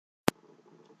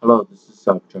Hello, this is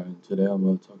Sabtra, and today I'm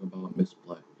going to talk about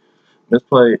Misplay.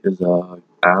 Misplay is a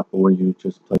app where you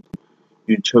just play.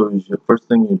 You chose your first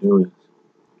thing you do is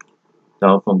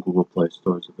download from Google Play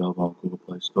Store. It's available on Google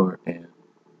Play Store and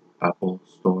Apple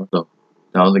Store. So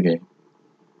download the game.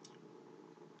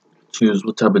 Choose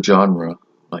what type of genre,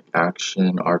 like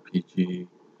action, RPG,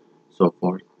 so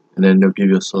forth, and then they'll give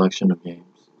you a selection of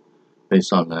games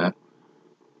based on that.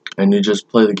 And you just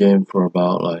play the game for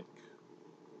about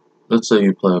let's say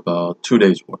you play about 2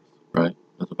 days worth, right?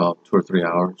 That's about 2 or 3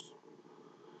 hours.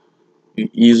 You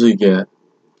easily get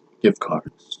gift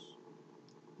cards.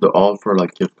 They're all for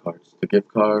gift cards. The gift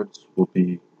cards will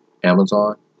be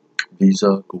Amazon,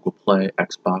 Visa, Google Play,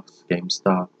 Xbox,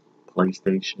 GameStop,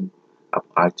 PlayStation,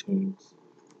 iTunes,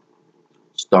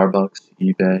 Starbucks,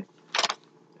 eBay,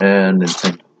 and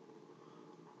Nintendo.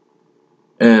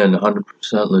 And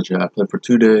 100% legit. I played for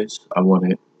 2 days. I won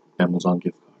an Amazon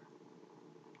gift card.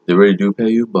 They really do pay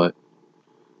you, but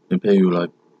they pay you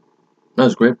not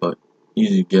as great, but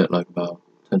easy to get about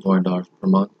 $10-$20 per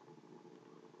month,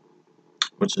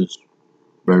 which is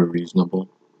very reasonable.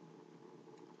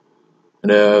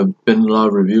 And there have been a lot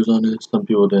of reviews on it. Some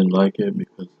people didn't like it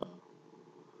because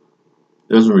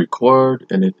it doesn't record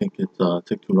and they think it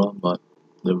take too long, but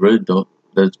they really don't.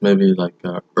 That's maybe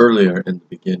earlier in the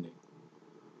beginning.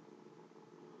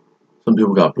 Some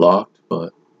people got blocked,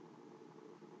 but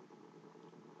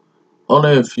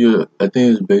only if you. I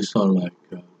think it's based on let's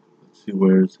see,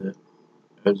 where is it? It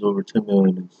has over 10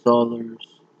 million installers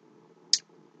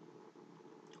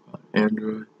on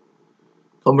Android.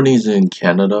 Company's in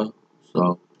Canada,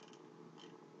 so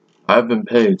I've been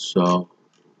paid, so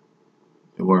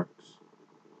it works.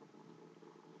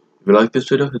 If you like this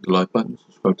video, hit the like button,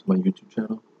 subscribe to my YouTube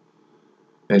channel,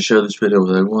 and share this video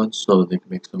with everyone so they can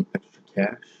make some extra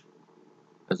cash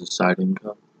as a side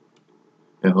income.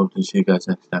 And hope to see you guys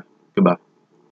next time. Goodbye.